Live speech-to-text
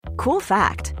Cool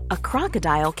fact, a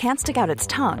crocodile can't stick out its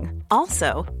tongue.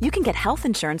 Also, you can get health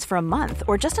insurance for a month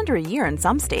or just under a year in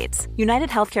some states. United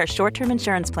Healthcare short-term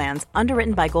insurance plans,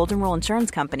 underwritten by Golden Rule Insurance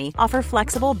Company, offer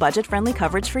flexible, budget-friendly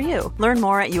coverage for you. Learn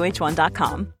more at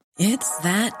uh1.com. It's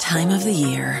that time of the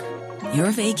year.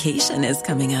 Your vacation is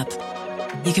coming up.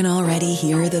 You can already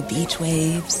hear the beach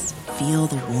waves, feel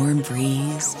the warm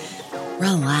breeze,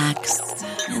 relax,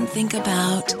 and think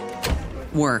about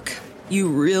work. You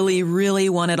really, really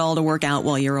want it all to work out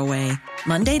while you're away.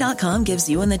 Monday.com gives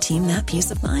you and the team that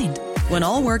peace of mind. When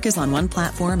all work is on one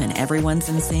platform and everyone's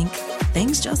in sync,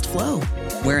 things just flow.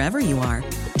 Wherever you are,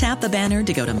 tap the banner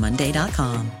to go to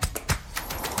Monday.com.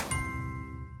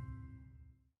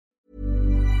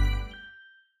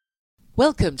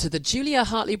 Welcome to the Julia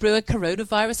Hartley-Brewer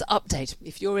Coronavirus Update.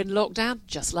 If you're in lockdown,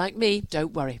 just like me,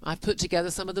 don't worry. I've put together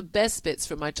some of the best bits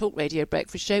from my Talk Radio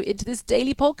Breakfast show into this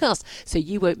daily podcast, so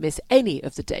you won't miss any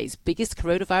of the day's biggest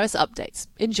coronavirus updates.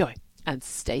 Enjoy and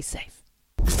stay safe.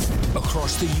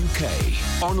 Across the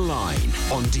UK, online,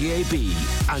 on DAB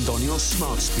and on your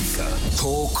smart speaker.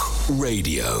 Talk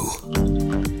Radio.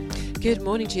 Good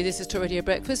morning to you. This is Talk Radio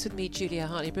Breakfast with me, Julia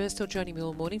Hartley-Brewer. Still joining me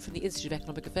all morning from the Institute of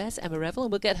Economic Affairs, Emma Revel,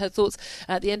 and we'll get her thoughts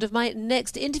at the end of my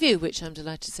next interview, which I'm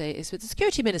delighted to say is with the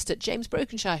Security Minister, James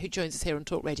Brokenshire, who joins us here on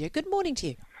Talk Radio. Good morning to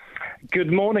you.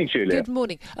 Good morning, Julia. Good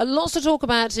morning. Lots to talk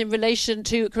about in relation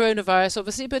to coronavirus,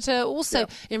 obviously, but also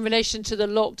in relation to the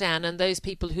lockdown and those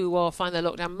people who find their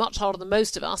lockdown much harder than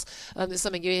most of us. There's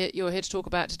something you're here to talk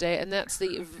about today, and that's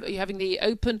you're having the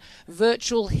Open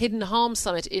Virtual Hidden Harm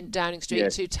Summit in Downing Street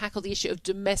to tackle the issue of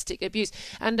domestic abuse.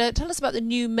 And tell us about the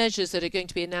new measures that are going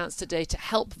to be announced today to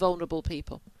help vulnerable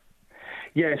people.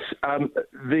 Yes,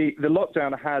 the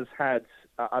lockdown has had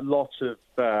a lot of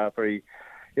very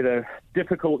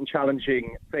difficult and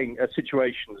challenging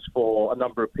situations for a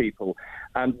number of people.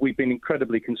 And we've been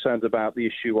incredibly concerned about the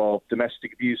issue of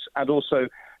domestic abuse and also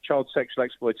child sexual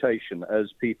exploitation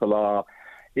as people are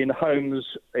in homes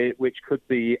which could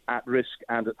be at risk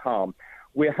and at harm.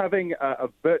 We're having a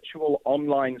virtual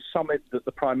online summit that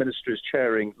the Prime Minister is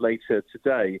chairing later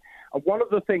today. And one of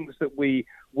the things that we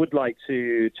would like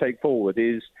to take forward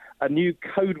is a new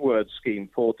code word scheme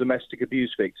for domestic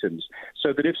abuse victims,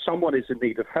 so that if someone is in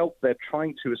need of help, they're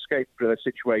trying to escape from their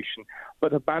situation,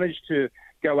 but have managed to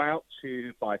go out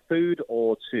to buy food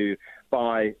or to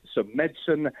buy some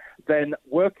medicine, then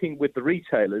working with the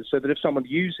retailers so that if someone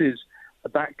uses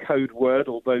that code word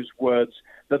or those words,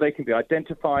 that they can be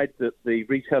identified, that the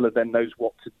retailer then knows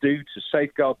what to do to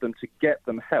safeguard them, to get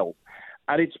them help.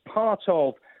 And it's part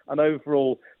of an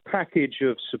overall package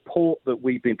of support that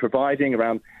we've been providing,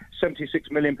 around £76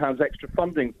 million extra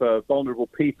funding for vulnerable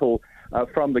people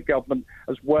from the government,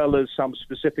 as well as some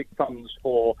specific funds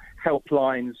for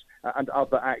helplines and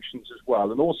other actions as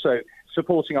well. And also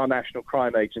supporting our National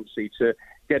Crime Agency to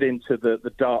get into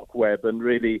the dark web and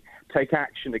really take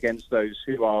action against those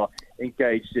who are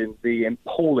engaged in the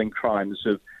appalling crimes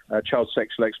of child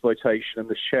sexual exploitation and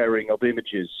the sharing of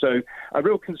images. So a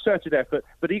real concerted effort,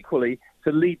 but equally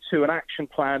to lead to an action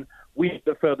plan.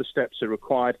 The further steps are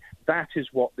required. That is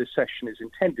what this session is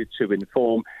intended to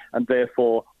inform, and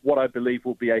therefore what I believe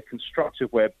will be a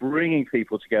constructive way of bringing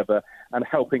people together and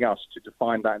helping us to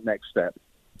define that next step.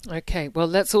 Okay, well,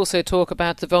 let's also talk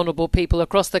about the vulnerable people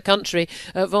across the country,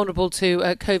 vulnerable to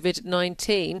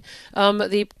COVID-19.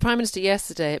 The Prime Minister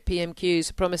yesterday at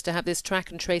PMQs promised to have this track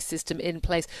and trace system in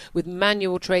place with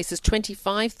manual tracers,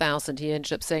 25,000, he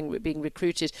ended up saying, being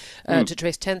recruited to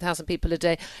trace 10,000 people a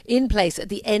day, in place at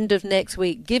the end of next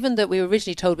week. Given that we were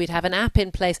originally told we'd have an app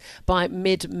in place by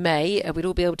mid-May, we'd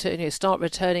all be able to start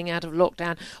returning out of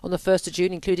lockdown on the 1st of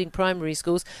June, including primary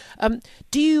schools.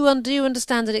 Do you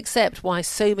understand and accept why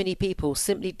so many people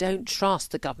simply don't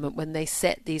trust the government when they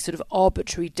set these sort of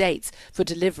arbitrary dates for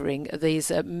delivering these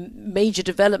major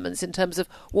developments in terms of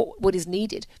what is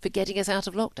needed for getting us out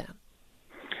of lockdown?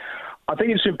 I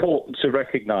think it's important to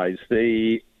recognise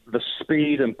the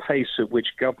speed and pace at which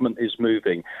government is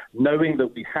moving, knowing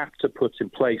that we have to put in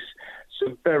place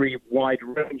some very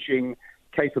wide-ranging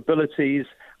capabilities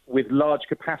with large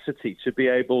capacity to be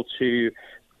able to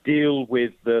deal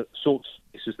with the sorts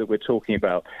of cases that we're talking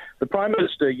about. The Prime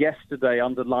Minister yesterday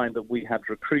underlined that we had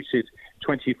recruited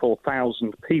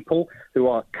 24,000 people who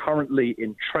are currently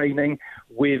in training,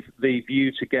 with the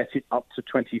view to get it up to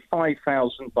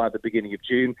 25,000 by the beginning of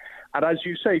June. And as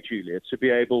you say, Julia, to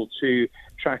be able to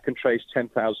track and trace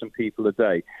 10,000 people a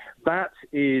day. That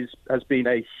has been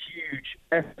a huge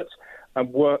effort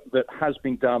and work that has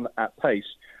been done at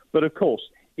pace. But of course,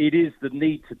 it is the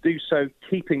need to do so,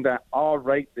 keeping that R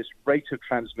rate, this rate of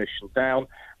transmission down,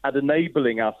 and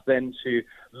enabling us then to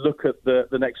look at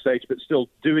the next stage, but still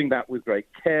doing that with great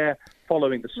care,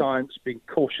 following the science, being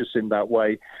cautious in that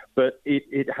way. But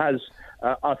it has,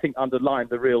 I think, underlined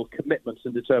the real commitment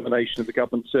and determination of the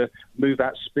government to move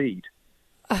at speed.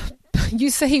 You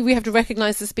say we have to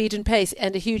recognise the speed and pace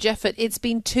and a huge effort. It's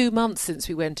been 2 months since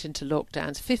we went into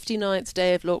lockdowns, 59th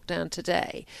day of lockdown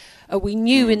today. We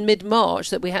knew in mid-March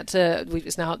that we had to,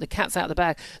 it's now the cat's out of the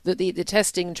bag, that the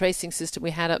testing and tracing system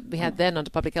we had then under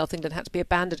Public Health England had to be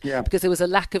abandoned because there was a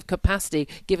lack of capacity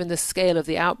given the scale of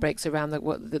the outbreaks around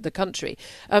the country.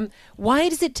 Why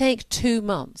does it take 2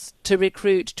 months to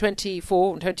recruit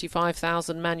 24 and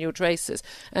 25,000 manual tracers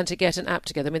and to get an app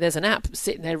together? I mean, there's an app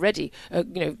sitting there ready,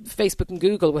 Facebook and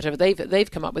Google, whatever they've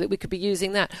come up with it, we could be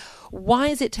using that. Why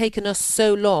has it taken us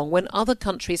so long when other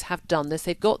countries have done this?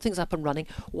 They've got things up and running.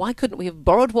 Why couldn't we have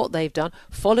borrowed what they've done,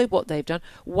 followed what they've done?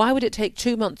 Why would it take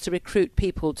 2 months to recruit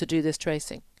people to do this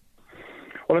tracing?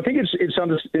 Well, I think it's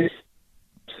understood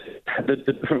the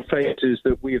different phases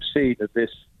that we have seen of this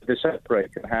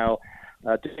outbreak and how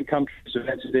different countries have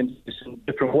entered into this in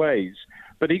different ways.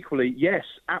 But equally, yes,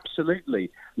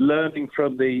 absolutely, learning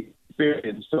from the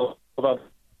experience of others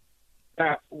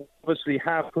that obviously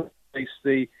have put in place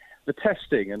the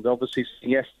testing, and obviously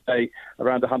yesterday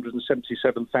around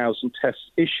 177,000 tests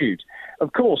issued.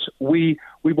 Of course, we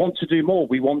want to do more.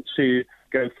 We want to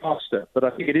go faster, but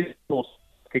I think it is important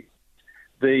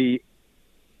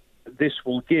this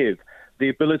will give the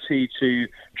ability to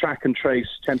track and trace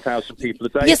 10,000 people a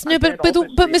day. Yes, no, but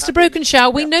Mr.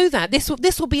 Brokenshire, we know that.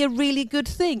 This will be a really good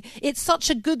thing. It's such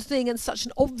a good thing and such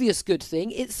an obvious good thing.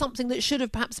 It's something that should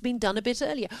have perhaps been done a bit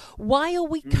earlier. Why are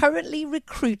we currently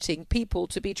recruiting people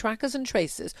to be trackers and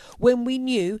tracers when we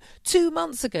knew 2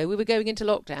 months ago we were going into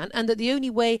lockdown and that the only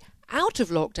way out of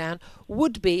lockdown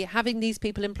would be having these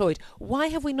people employed? Why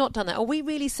have we not done that? Are we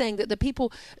really saying that the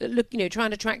people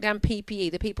trying to track down PPE,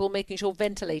 the people making sure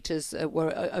ventilators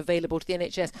were available to the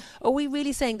NHS, are we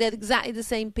really saying they're exactly the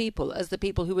same people as the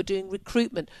people who were doing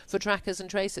recruitment for trackers and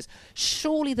tracers?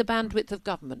 Surely the bandwidth of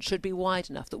government should be wide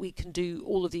enough that we can do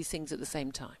all of these things at the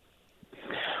same time.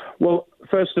 Well,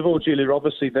 first of all, Julia,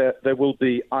 obviously there will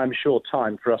be, I'm sure,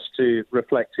 time for us to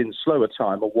reflect in slower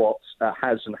time on what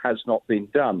has and has not been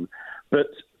done. But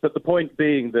the point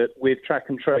being that with track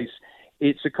and trace,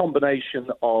 it's a combination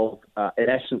of, in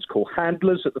essence, called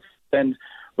handlers at the end,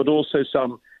 but also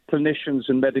some clinicians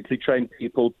and medically trained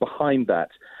people behind that.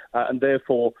 And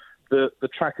therefore, the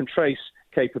track and trace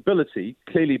capability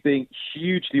clearly being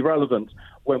hugely relevant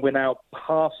when we're now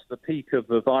past the peak of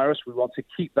the virus. We want to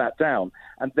keep that down,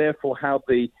 and therefore how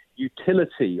the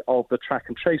utility of the track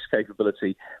and trace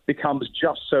capability becomes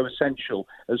just so essential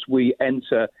as we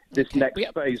enter this next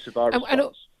phase of our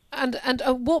response. And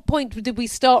at what point did we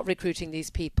start recruiting these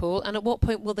people, and at what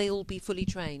point will they all be fully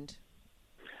trained?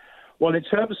 Well, in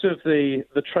terms of the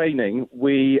training,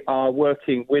 we are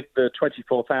working with the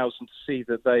 24,000 to see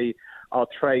that they are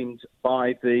trained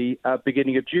by the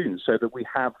beginning of June, so that we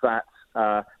have that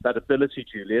ability,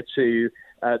 Julia, to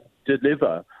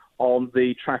deliver on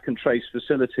the track and trace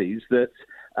facilities that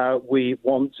we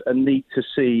want and need to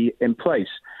see in place.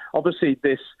 Obviously,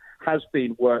 this has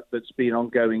been work that's been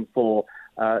ongoing for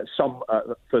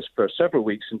several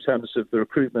weeks in terms of the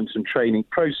recruitment and training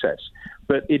process,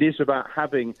 but it is about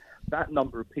having that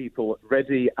number of people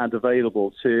ready and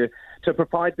available to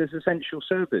provide this essential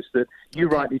service that you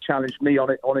rightly challenged me on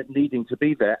it needing to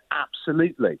be there.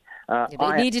 Absolutely.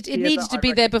 It needed to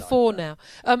be there before now.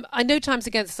 I know time's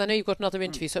against us. I know you've got another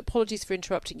interview, so apologies for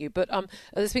interrupting you. But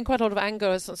there's been quite a lot of anger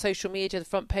on social media, the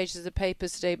front pages of the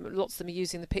papers today. Lots of them are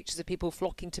using the pictures of people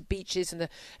flocking to beaches in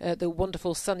the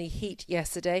wonderful sunny heat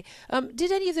yesterday.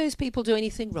 Did any of those people do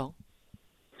anything wrong?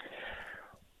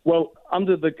 Well,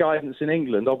 under the guidance in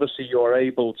England, obviously you are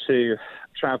able to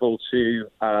travel to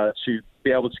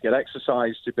be able to get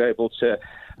exercise, to be able to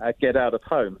get out of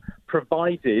home,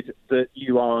 provided that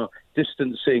you are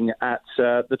distancing at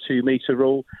the 2 metre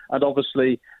rule. And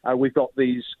obviously we've got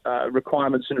these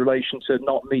requirements in relation to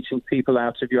not meeting people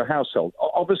out of your household.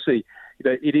 Obviously,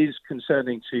 it is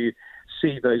concerning to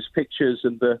see those pictures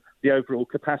and the overall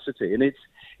capacity. And it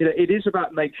is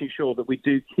about making sure that we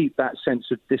do keep that sense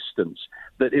of distance,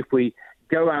 that if we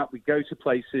go out, we go to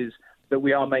places, that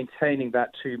we are maintaining that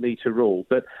 2 metre rule.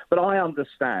 But I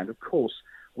understand, of course,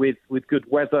 with good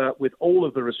weather, with all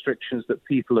of the restrictions that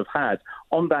people have had,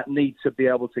 on that need to be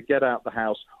able to get out the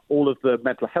house, all of the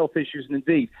mental health issues, and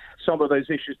indeed some of those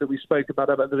issues that we spoke about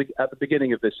at the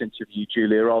beginning of this interview,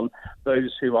 Julia, on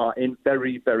those who are in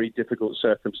very, very difficult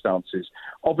circumstances.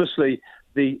 Obviously,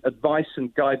 the advice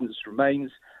and guidance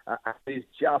remains It's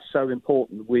just so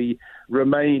important we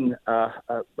remain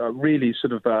really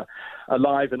sort of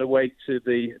alive and awake to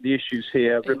the issues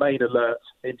here, remain alert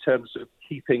in terms of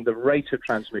keeping the rate of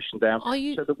transmission down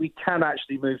so that we can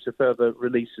actually move to further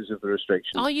releases of the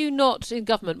restrictions. Are you not in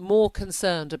government more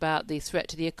concerned about the threat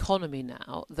to the economy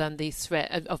now than the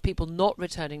threat of people not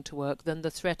returning to work than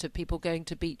the threat of people going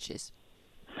to beaches?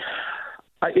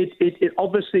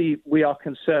 Obviously, we are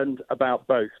concerned about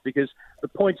both, because the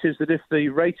point is that if the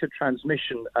rate of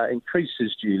transmission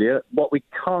increases, Julia, what we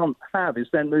can't have is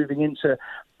then moving into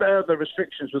further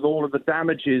restrictions with all of the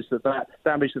damage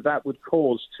that would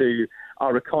cause to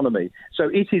our economy. So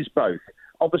it is both.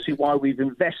 Obviously, why we've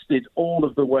invested all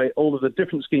of the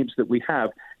different schemes that we have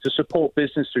to support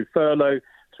business through furlough,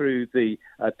 through the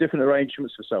different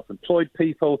arrangements for self-employed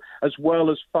people, as well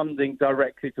as funding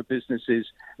directly for businesses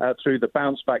through the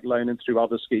bounce back loan and through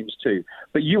other schemes too.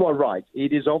 But you are right.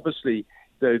 It is obviously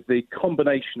the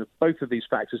combination of both of these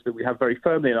factors that we have very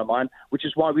firmly in our mind, which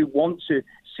is why we want to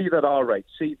see that R rate,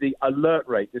 see the alert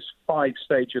rate, this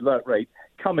 5-stage alert rate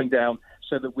coming down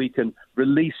so that we can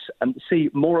release and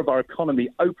see more of our economy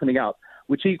opening up,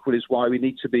 which equally is why we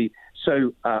need to be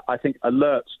so, I think,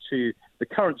 alert to the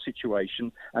current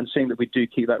situation and seeing that we do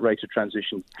keep that rate of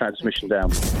transmission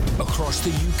down. Across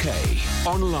the UK,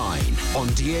 online, on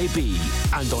DAB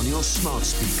and on your smart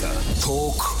speaker.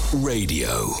 Talk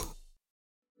Radio.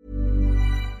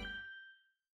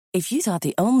 If you thought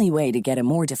the only way to get a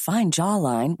more defined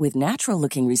jawline with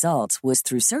natural-looking results was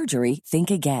through surgery,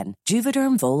 think again.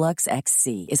 Juvederm Volux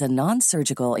XC is a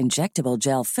non-surgical injectable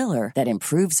gel filler that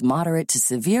improves moderate to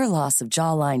severe loss of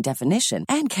jawline definition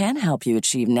and can help you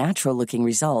achieve natural-looking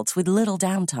results with little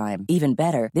downtime. Even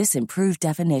better, this improved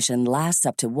definition lasts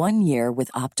up to 1 year with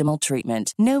optimal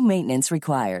treatment. No maintenance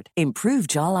required. Improve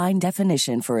jawline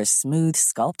definition for a smooth,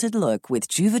 sculpted look with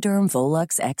Juvederm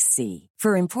Volux XC.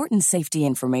 For important safety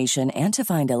information and to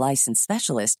find a licensed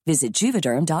specialist, visit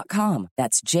Juvederm.com.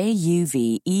 That's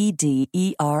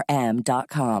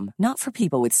Juvederm.com. Not for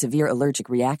people with severe allergic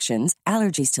reactions,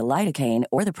 allergies to lidocaine,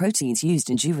 or the proteins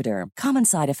used in Juvederm. Common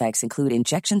side effects include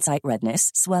injection site redness,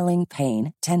 swelling,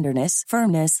 pain, tenderness,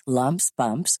 firmness, lumps,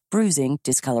 bumps, bruising,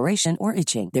 discoloration, or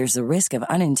itching. There's a risk of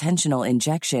unintentional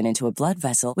injection into a blood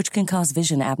vessel, which can cause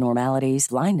vision abnormalities,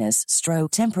 blindness,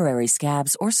 stroke, temporary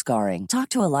scabs, or scarring. Talk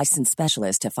to a licensed specialist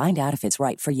to find out if it's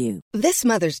right for you. This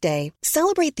Mother's Day,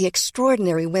 celebrate the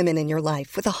extraordinary women in your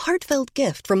life with a heartfelt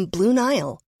gift from Blue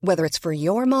Nile. Whether it's for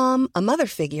your mom, a mother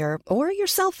figure, or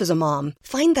yourself as a mom,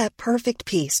 find that perfect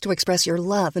piece to express your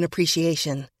love and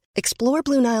appreciation. Explore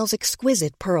Blue Nile's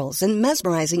exquisite pearls and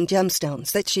mesmerizing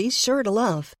gemstones that she's sure to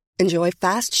love. Enjoy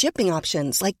fast shipping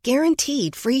options like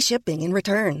guaranteed free shipping and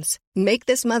returns. Make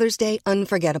this Mother's Day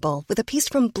unforgettable with a piece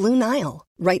from Blue Nile.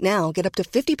 Right now, get up to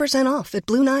 50% off at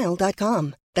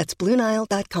BlueNile.com. That's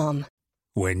BlueNile.com.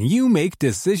 When you make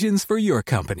decisions for your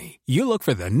company, you look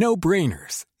for the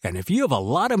no-brainers. And if you have a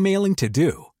lot of mailing to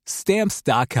do,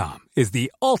 Stamps.com is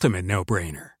the ultimate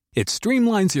no-brainer. It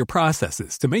streamlines your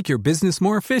processes to make your business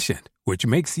more efficient, which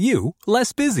makes you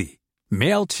less busy.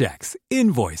 Mail checks,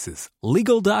 invoices,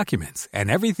 legal documents,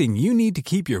 and everything you need to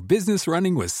keep your business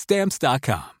running with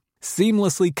Stamps.com.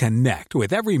 Seamlessly connect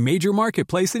with every major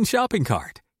marketplace and shopping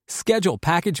cart. Schedule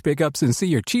package pickups and see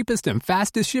your cheapest and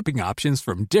fastest shipping options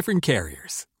from different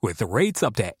carriers, with rates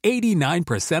up to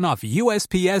 89% off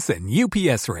USPS and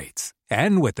UPS rates.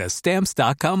 And with the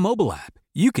Stamps.com mobile app,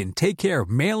 you can take care of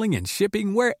mailing and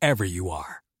shipping wherever you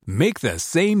are. Make the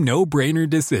same no-brainer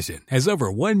decision as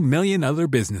over 1 million other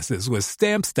businesses with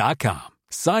Stamps.com.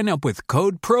 Sign up with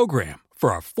code PROGRAM for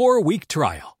a 4-week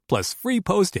trial, plus free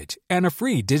postage and a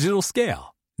free digital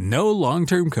scale. No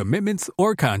long-term commitments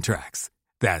or contracts.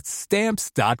 That's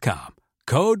Stamps.com.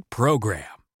 Code PROGRAM.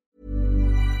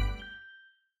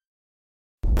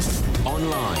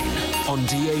 Online, on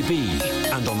DAB,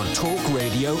 and on the Talk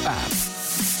Radio app.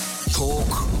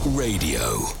 Talk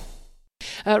Radio.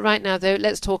 Right now, though,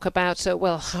 let's talk about,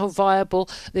 how viable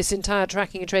this entire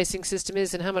tracking and tracing system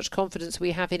is and how much confidence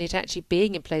we have in it actually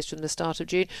being in place from the start of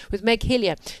June with Meg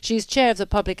Hillier. She's chair of the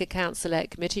Public Accounts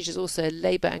Select Committee. She's also a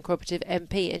Labour and Cooperative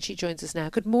MP, and she joins us now.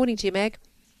 Good morning to you, Meg.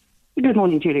 Good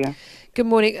morning, Julia. Good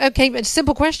morning. OK, a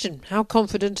simple question. How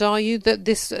confident are you that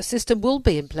this system will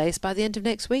be in place by the end of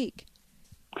next week?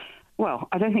 Well,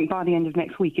 I don't think by the end of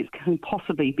next week it can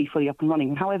possibly be fully up and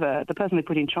running. However, the person they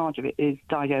put in charge of it is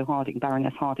Dido Harding,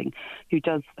 Baroness Harding, who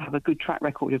does have a good track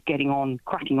record of getting on,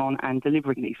 cracking on and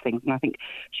delivering these things. And I think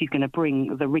she's going to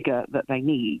bring the rigour that they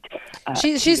need.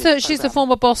 She's the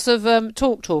former boss of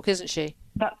Talk, isn't she?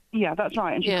 That's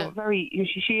right. And she's got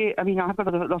I have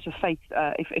got a lot of faith.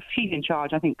 If she's in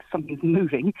charge, I think something's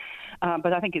moving.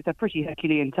 But I think it's a pretty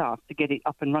Herculean task to get it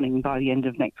up and running by the end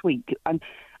of next week. And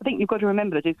I think you've got to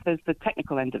remember that there's the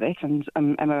technical end of it, and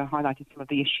Emma highlighted some of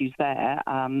the issues there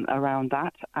around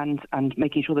that, and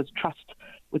making sure there's trust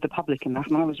with the public in that.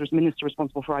 And I was minister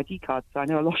responsible for ID cards, so I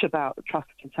know a lot about trust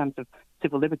in terms of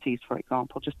civil liberties, for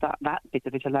example, just that bit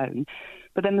of it alone.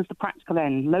 But then there's the practical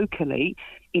end. Locally,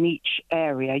 in each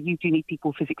area, you do need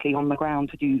people physically on the ground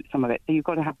to do some of it. So you've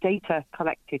got to have data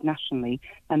collected nationally,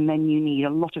 and then you need a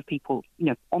lot of people,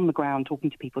 on the ground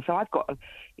talking to people. So I've got,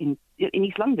 in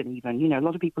East London even, a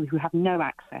lot of people who have no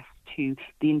access to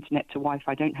the internet, to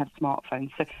Wi-Fi, don't have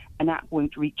smartphones, so an app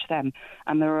won't reach them.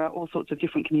 And there are all sorts of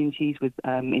different communities with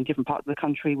in different parts of the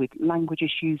country with language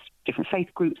issues, different faith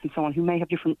groups and so on, who may have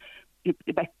different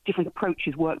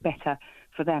approaches work better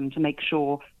for them to make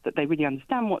sure that they really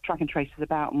understand what track and trace is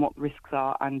about and what the risks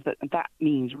are, and that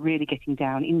means really getting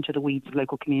down into the weeds of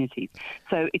local communities.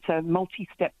 So it's a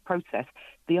multi-step process.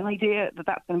 The idea that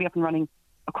that's going to be up and running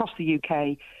across the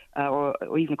UK or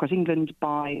even across England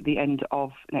by the end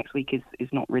of next week is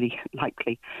not really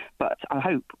likely. But I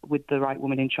hope with the right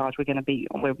woman in charge,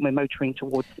 we're motoring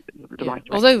towards the right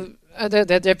direction. Although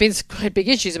there have been quite big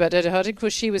issues about Dodo Harding. Of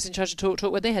course, she was in charge of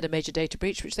TalkTalk when they had a major data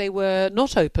breach, which they were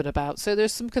not open about. So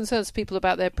there's some concerns for people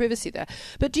about their privacy there.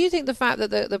 But do you think the fact that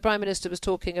the Prime Minister was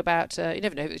talking about, you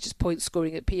never know, it's just point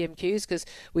scoring at PMQs, because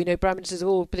we know Prime Ministers of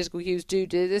all political hues do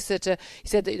this, that he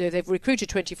said that they've recruited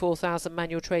 24,000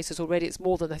 manual tracers already. It's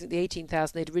more than, I think, the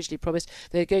 18,000 they'd originally promised.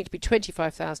 There are going to be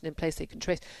 25,000 in place. They can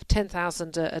trace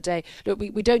 10,000 a day. Look,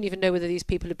 we don't even know whether these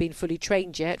people have been fully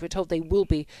trained yet. We're told they will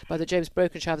be by the James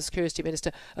Brokenshire, the Security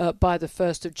Minister, by the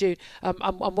 1st of June.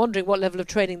 I'm wondering what level of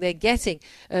training they're getting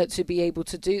to be able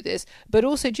to do this. But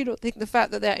also, do you not think the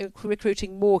fact that they're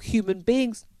recruiting more human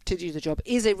beings to do the job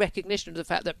is a recognition of the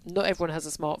fact that not everyone has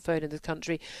a smartphone in this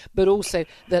country, but also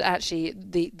that actually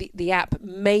the app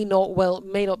may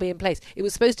not be in place? It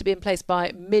was supposed to be in place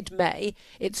by mid-May.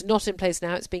 It's not in place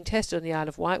now. It's being tested on the Isle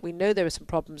of Wight. We know there are some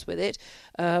problems with it,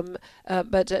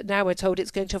 but now we're told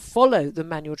it's going to follow the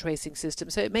manual tracing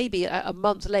system, so it may be a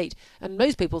month late, and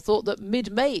most people thought that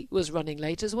mid-May was running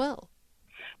late as well.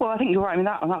 Well, I think you're right. I mean,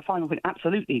 on that final point,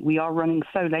 absolutely. We are running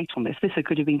so late on this. This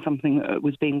could have been something that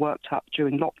was being worked up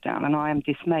during lockdown, and I am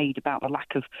dismayed about the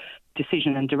lack of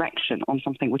decision and direction on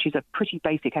something which is a pretty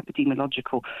basic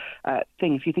epidemiological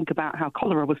thing. If you think about how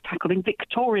cholera was tackled in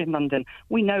Victorian London,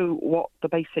 we know what the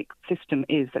basic system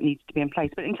is that needs to be in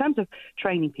place. But in terms of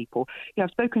training people,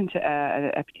 I've spoken to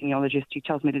an epidemiologist who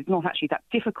tells me that it's not actually that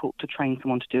difficult to train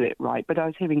someone to do it right. But I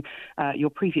was hearing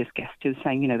your previous guest who was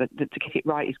saying, that to get it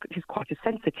right is quite a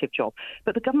sensitive job.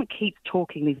 But the government keeps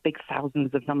talking these big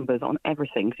thousands of numbers on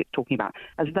everything it's talking about,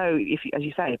 as though, as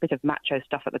you say, a bit of macho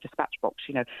stuff at the dispatch box,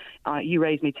 you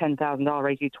raise me 10,000, I'll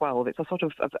raise you 12. It's a sort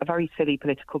of a very silly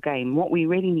political game. What we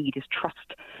really need is trust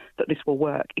that this will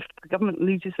work. If the government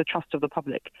loses the trust of the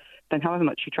public, then however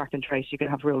much you track and trace, you're going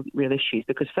to have real issues,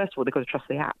 because first of all, they've got to trust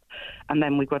the app, and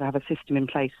then we've got to have a system in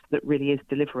place that really is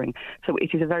delivering. So it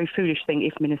is a very foolish thing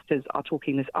if ministers are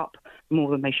talking this up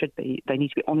more than they should be. They need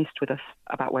to be honest with us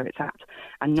about where it's at,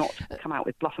 and not come out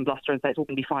with bluff and bluster and say it's all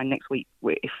going to be fine next week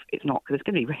if it's not, because it's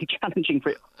going to be really challenging for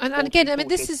it. And again, I mean,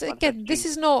 this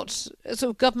is not sort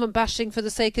of government bashing for the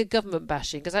sake of government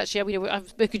bashing, because actually, I've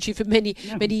spoken to you for many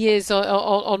years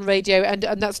on radio, and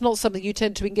that's not something you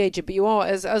tend to engage in. But you are,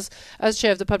 as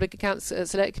chair of the Public Accounts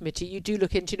Select Committee, you do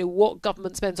look into what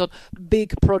government spends on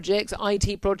big projects.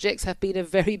 IT projects have been a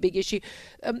very big issue.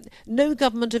 No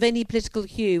government of any political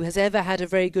hue has ever had a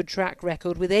very good track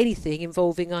record with anything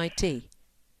involving IT.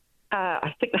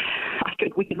 I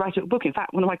think we could write a book. In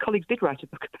fact, one of my colleagues did write a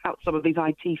book about some of these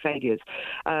IT failures,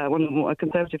 a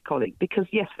Conservative colleague, because,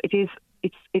 yes,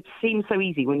 it seems so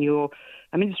easy when you're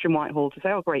a minister in Whitehall to say,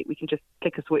 oh, great, we can just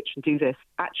click a switch and do this.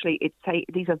 Actually,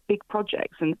 these are big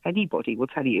projects, and anybody will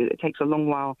tell you it takes a long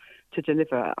while to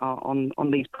deliver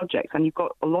on these projects. And you've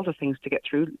got a lot of things to get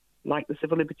through, like the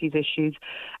civil liberties issues,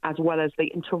 as well as the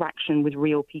interaction with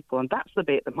real people. And that's the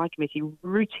bit that my committee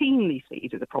routinely sees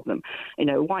as a problem.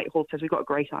 Whitehall says we've got a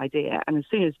great idea, and as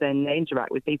soon as then they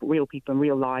interact with real people in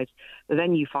real lives,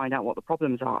 then you find out what the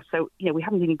problems are. So, we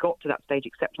haven't even got to that stage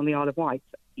except on the Isle of Wight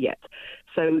yet.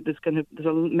 So there's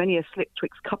many a slip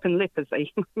twixt cup and lip, as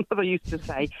they mother used to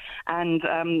say, and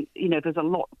there's a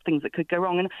lot of things that could go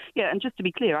wrong. And just to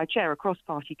be clear, I chair a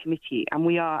cross-party committee, and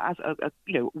we are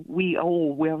we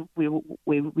are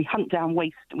we hunt down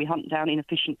waste, we hunt down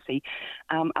inefficiency,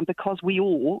 and because we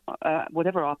all,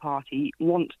 whatever our party,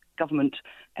 want government,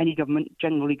 any government,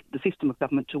 generally the system of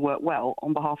government, to work well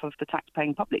on behalf of the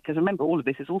tax-paying public. Because remember, all of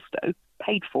this is also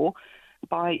paid for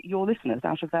by your listeners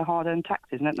out of their hard-earned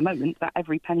taxes, and at the moment that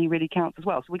every penny really counts as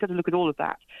well. So we've got to look at all of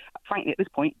that. Frankly, at this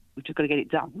point, we've just got to get it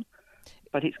done.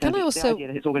 But it's going to be the idea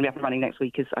that it's all going to be up and running next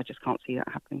week. I just can't see that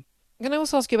happening. Can I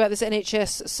also ask you about this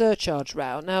NHS surcharge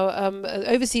row? Now,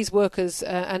 overseas workers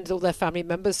and all their family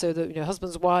members, so that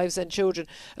husbands, wives, and children,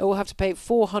 will have to pay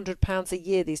 £400 a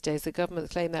year these days. The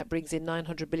government claim that brings in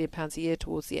 £900 million a year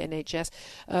towards the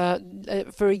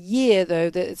NHS. For a year, though,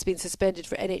 that it's been suspended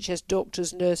for NHS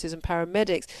doctors, nurses, and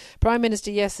paramedics. Prime Minister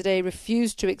yesterday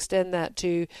refused to extend that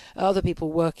to other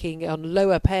people working on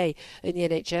lower pay in the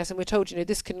NHS, and we're told,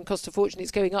 this can cost a fortune.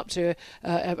 It's going up to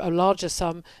a larger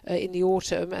sum in the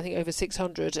autumn. I think over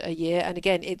 600 a year, and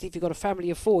again, if you've got a family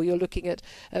of four, you're looking at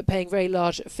paying very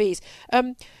large fees.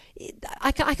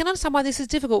 I can understand why this is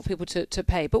difficult for people to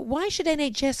pay, but why should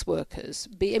NHS workers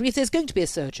be? I mean, if there's going to be a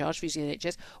surcharge for using the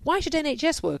NHS, why should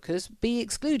NHS workers be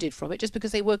excluded from it just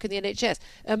because they work in the NHS?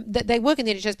 They work in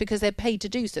the NHS because they're paid to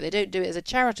do so. They don't do it as a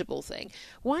charitable thing.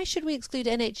 Why should we exclude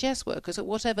NHS workers at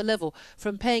whatever level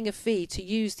from paying a fee to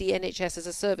use the NHS as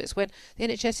a service when the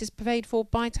NHS is paid for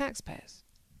by taxpayers?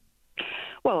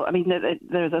 Well, I mean,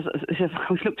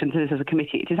 we've looked into this as a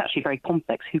committee. It is actually very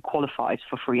complex who qualifies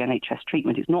for free NHS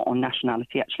treatment. It's not on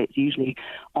nationality. Actually, it's usually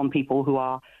on people who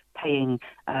are paying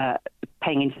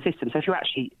into the system. So if you're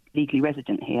actually legally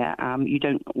resident here, you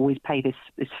don't always pay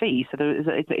this fee. So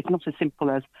it's not as simple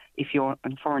as if you're a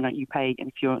foreigner you pay, and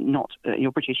if you're not,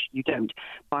 you're British, you don't,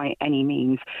 by any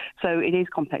means. So it is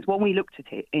complex. When we looked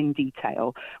at it in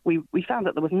detail, we found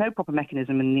that there was no proper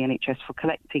mechanism in the NHS for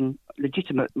collecting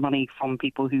legitimate money from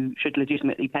people who should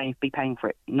legitimately be paying for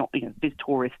it, not biz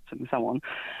tourists and so on.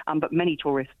 But many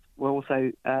tourists were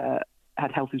also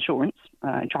had health insurance,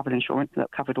 travel insurance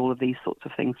that covered all of these sorts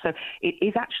of things. So it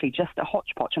is actually just a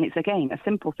hodgepodge, and it's, again, a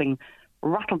simple thing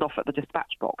rattled off at the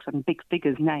dispatch box and big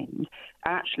figures named.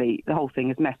 Actually, the whole thing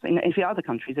is messy. If the other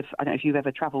countries, I don't know if you've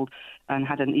ever travelled and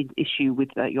had an issue with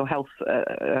your health,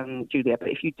 Julia, but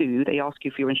if you do, they ask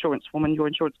you for your insurance form, and your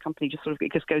insurance company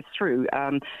it just goes through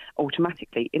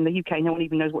automatically. In the UK, no one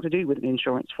even knows what to do with an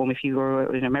insurance form. If you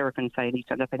are an American, say, and you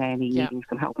turned up in A&E needing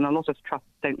some help, and a lot of trusts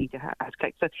don't need to have to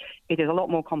collect. So it is a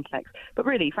lot more complex. But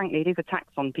really, frankly, it is a tax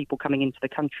on people coming into the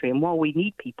country, and while we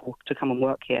need people to come and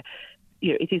work here,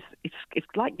 it's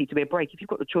likely to be a break. If you've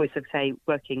got the choice of, say,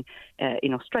 working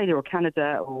in Australia or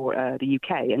Canada or the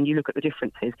UK, and you look at the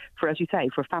differences, as you say,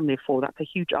 for a family of four, that's a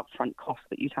huge upfront cost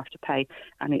that you'd have to pay,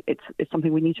 and it's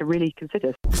something we need to really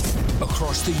consider.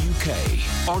 Across the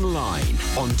UK, online,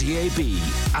 on DAB,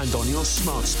 and on your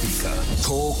smart speaker.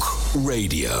 Talk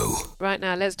Radio. Right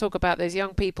now, let's talk about those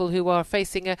young people who are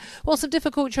facing some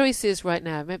difficult choices right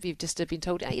now. Maybe you've just been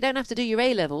told, you don't have to do your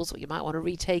A-levels, or you might want to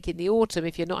retake in the autumn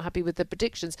if you're not happy with the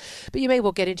predictions, but you may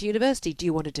well get into university. Do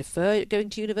you want to defer going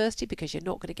to university because you're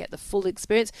not going to get the full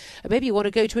experience? Or maybe you want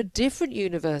to go to a different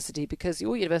university because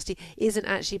your university isn't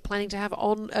actually planning to have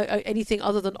anything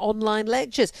other than online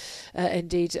lectures.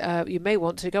 Indeed, you may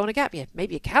want to go on a gap year.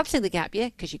 Maybe you're cancelling the gap year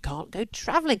because you can't go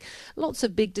travelling. Lots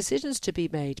of big decisions to be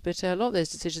made, but a lot of those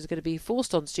decisions are going to be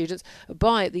forced on students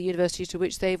by the universities to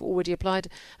which they've already applied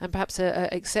and perhaps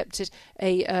accepted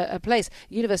a place.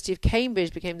 The University of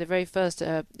Cambridge became the very first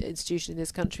institution in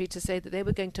this country to say that they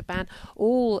were going to ban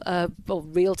all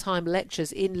real-time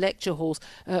lectures in lecture halls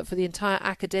for the entire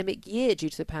academic year due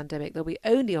to the pandemic. There'll be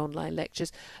only online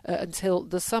lectures until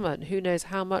the summer, and who knows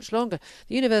how much longer.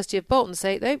 The University of Bolton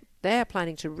say, though, they're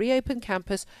planning to reopen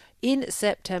campus in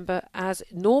September as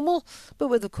normal, but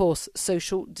with, of course,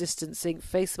 social distancing,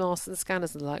 face masks and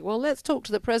scanners and the like. Well, let's talk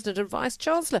to the President and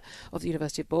Vice-Chancellor of the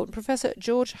University of Bolton, Professor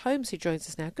George Holmes, who joins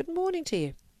us now. Good morning to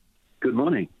you. Good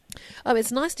morning.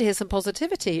 It's nice to hear some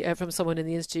positivity from someone in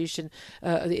the institution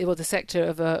or the sector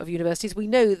of universities. We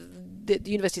know that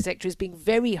the university sector is being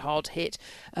very hard hit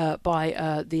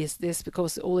by this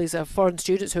because all these foreign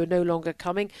students who are no longer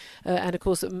coming, and of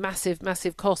course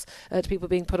massive costs to people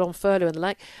being put on furlough and the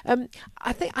like.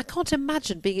 I can't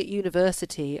imagine being at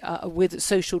university with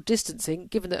social distancing,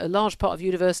 given that a large part of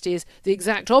university is the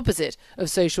exact opposite of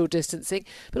social distancing,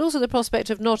 but also the prospect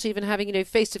of not even having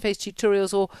face-to-face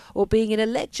tutorials or being in a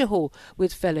lecture hall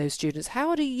with fellow students.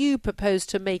 How do you propose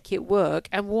to make it work,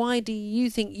 and why do you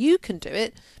think you can do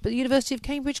it but the University of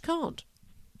Cambridge can't?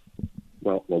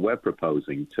 Well, we're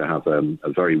proposing to have a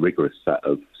very rigorous set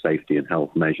of safety and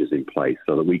health measures in place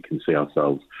so that we can see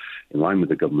ourselves in line with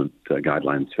the government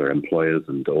guidelines for employers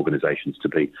and organisations to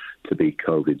be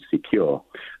COVID secure.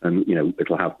 And,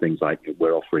 it'll have things like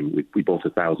we're offering, we bought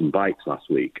 1,000 bikes last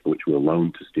week, which we'll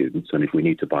loan to students. And if we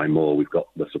need to buy more, we've got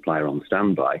the supplier on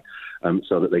standby,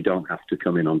 so that they don't have to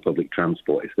come in on public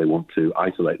transport if they want to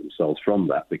isolate themselves from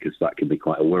that, because that can be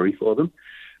quite a worry for them.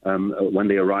 When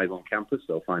they arrive on campus,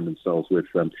 they'll find themselves with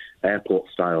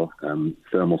airport-style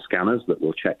thermal scanners that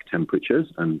will check temperatures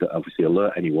and obviously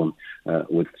alert anyone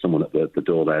with someone at the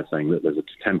door there saying that there's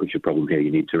a temperature problem here,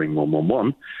 you need to ring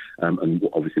 111, and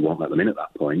obviously won't let them in at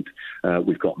that point.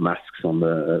 We've got masks on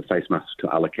the face masks to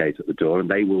allocate at the door, and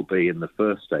they will be in the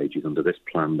first stages under this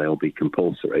plan. They'll be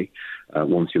compulsory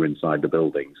once you're inside the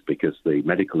buildings, because the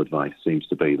medical advice seems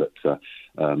to be that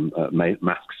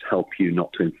masks help you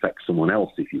not to infect someone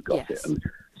else if you've got it. And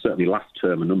certainly last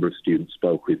term, a number of students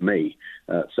spoke with me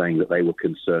saying that they were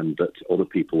concerned that other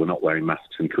people were not wearing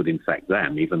masks and could infect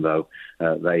them, even though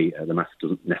the mask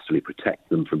doesn't necessarily protect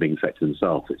them from being infected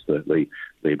themselves. It's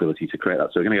the ability to create that.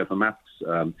 So we're going to go for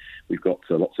masks. We've got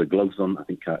lots of gloves on. I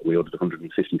think we ordered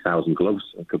 150,000 gloves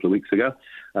a couple of weeks ago,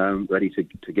 ready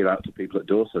to give out to people at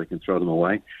doors so they can throw them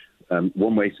away.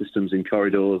 One-way systems in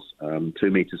corridors, 2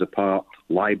 metres apart,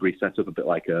 library set up a bit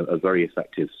like a very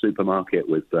effective supermarket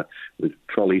with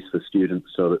trolleys for students,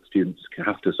 so that students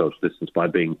have to social distance by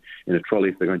being in a trolley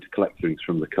if they're going to collect things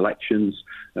from the collections.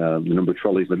 The number of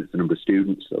trolleys limits the number of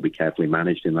students. They'll be carefully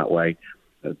managed in that way.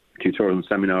 Tutorial and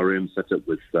seminar rooms set up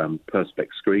with perspex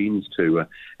screens to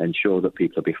ensure that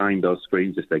people are behind those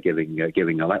screens if they're giving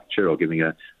a lecture or giving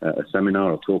a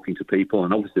seminar or talking to people.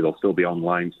 And obviously there'll still be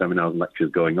online seminars and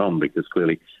lectures going on, because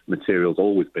clearly material's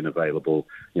always been available.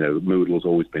 Moodle's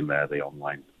always been there, the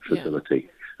online facility.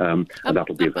 And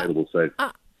that'll be available. So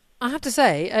I have to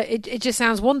say, it just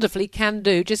sounds wonderfully can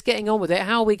do. Just getting on with it.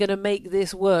 How are we going to make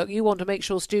this work? You want to make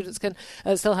sure students can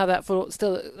still have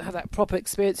that proper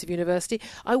experience of university.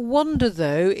 I wonder,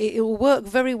 though, it will work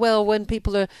very well when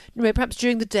people are perhaps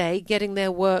during the day getting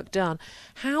their work done.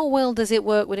 How well does it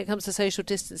work when it comes to social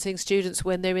distancing students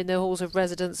when they're in their halls of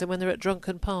residence and when they're at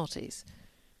drunken parties?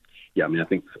 Yeah, I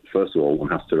think, first of all, one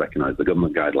has to recognise the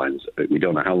government guidelines. We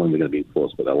don't know how long they're going to be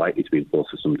enforced, but they're likely to be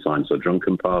enforced for some time. So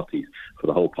drunken parties for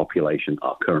the whole population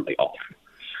are currently off.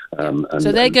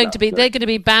 So they're going to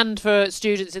be banned for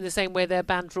students in the same way they're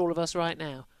banned for all of us right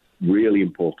now. Really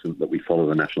important that we follow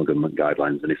the national government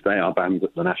guidelines, and if they are banned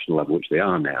at the national level, which they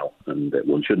are now, and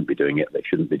one shouldn't be doing it, they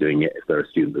shouldn't be doing it if they're a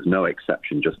student. There's no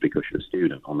exception just because you're a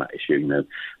student on that issue.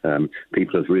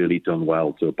 People have really done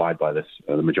well to abide by this,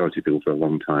 the majority of people, for a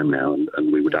long time now,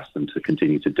 and we would ask them to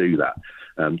continue to do that.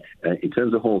 In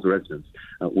terms of halls of residence,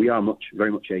 we are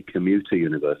very much a commuter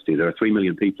university. There are 3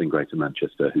 million people in Greater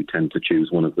Manchester who tend to choose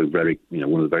one of the very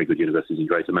good universities in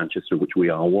Greater Manchester, which we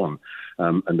are one,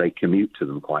 and they commute to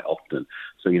them quite often.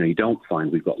 So, you don't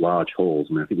find we've got large halls.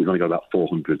 I think we've only got about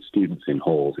 400 students in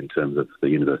halls in terms of the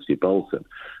University of Bolton.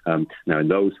 Now, in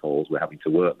those halls, we're having to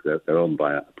work. They're owned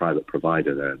by a private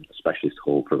provider. They're a specialist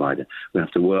hall provider. We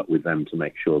have to work with them to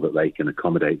make sure that they can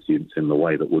accommodate students in the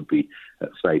way that would be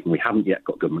safe. And we haven't yet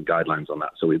got government guidelines on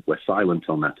that, so we're silent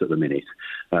on that at the minute.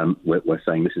 We're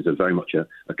saying this is very much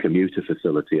a commuter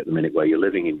facility at the minute, where you're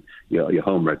living in your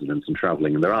home residence and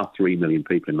travelling. And there are 3 million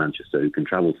people in Manchester who can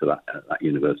travel to that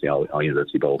university, our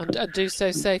University of Bolton. And do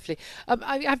so safely.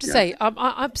 I have to say,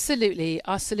 absolutely,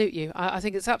 I salute you. I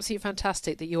think it's absolutely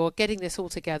fantastic that you're getting this all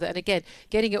together. And again,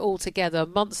 getting it all together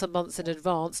months and months in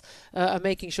advance, and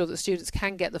making sure that students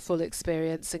can get the full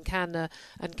experience and can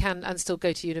still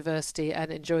go to university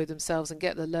and enjoy themselves and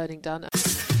get the learning done.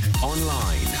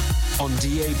 Online, on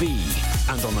DAB,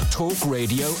 and on the Talk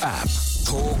Radio app.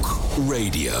 Talk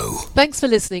Radio. Thanks for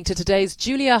listening to today's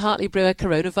Julia Hartley-Brewer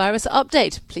Coronavirus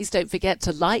Update. Please don't forget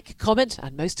to like, comment,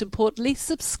 and most importantly,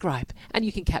 subscribe. And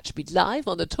you can catch me live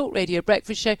on the Talk Radio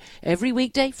Breakfast Show every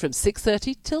weekday from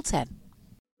 6:30 till 10.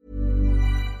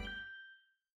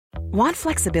 Want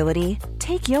flexibility?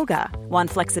 Take yoga. Want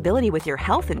flexibility with your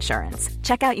health insurance?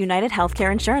 Check out United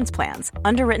Healthcare Insurance Plans.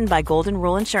 Underwritten by Golden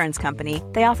Rule Insurance Company,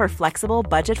 they offer flexible,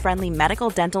 budget-friendly medical,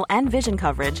 dental, and vision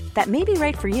coverage that may be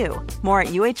right for you. More at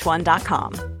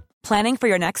uh1.com. Planning for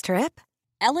your next trip?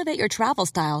 Elevate your travel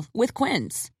style with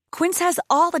Quince. Quince has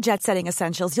all the jet-setting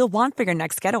essentials you'll want for your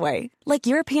next getaway, like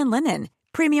European linen,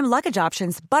 premium luggage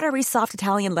options, buttery soft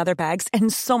Italian leather bags,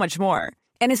 and so much more.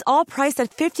 And is all priced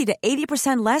at 50 to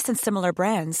 80% less than similar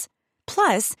brands.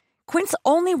 Plus, Quince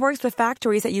only works with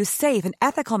factories that use safe and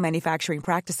ethical manufacturing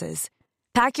practices.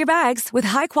 Pack your bags with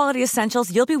high-quality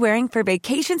essentials you'll be wearing for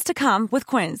vacations to come with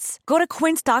Quince. Go to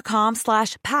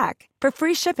quince.com/pack for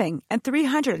free shipping and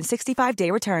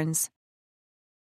 365-day returns.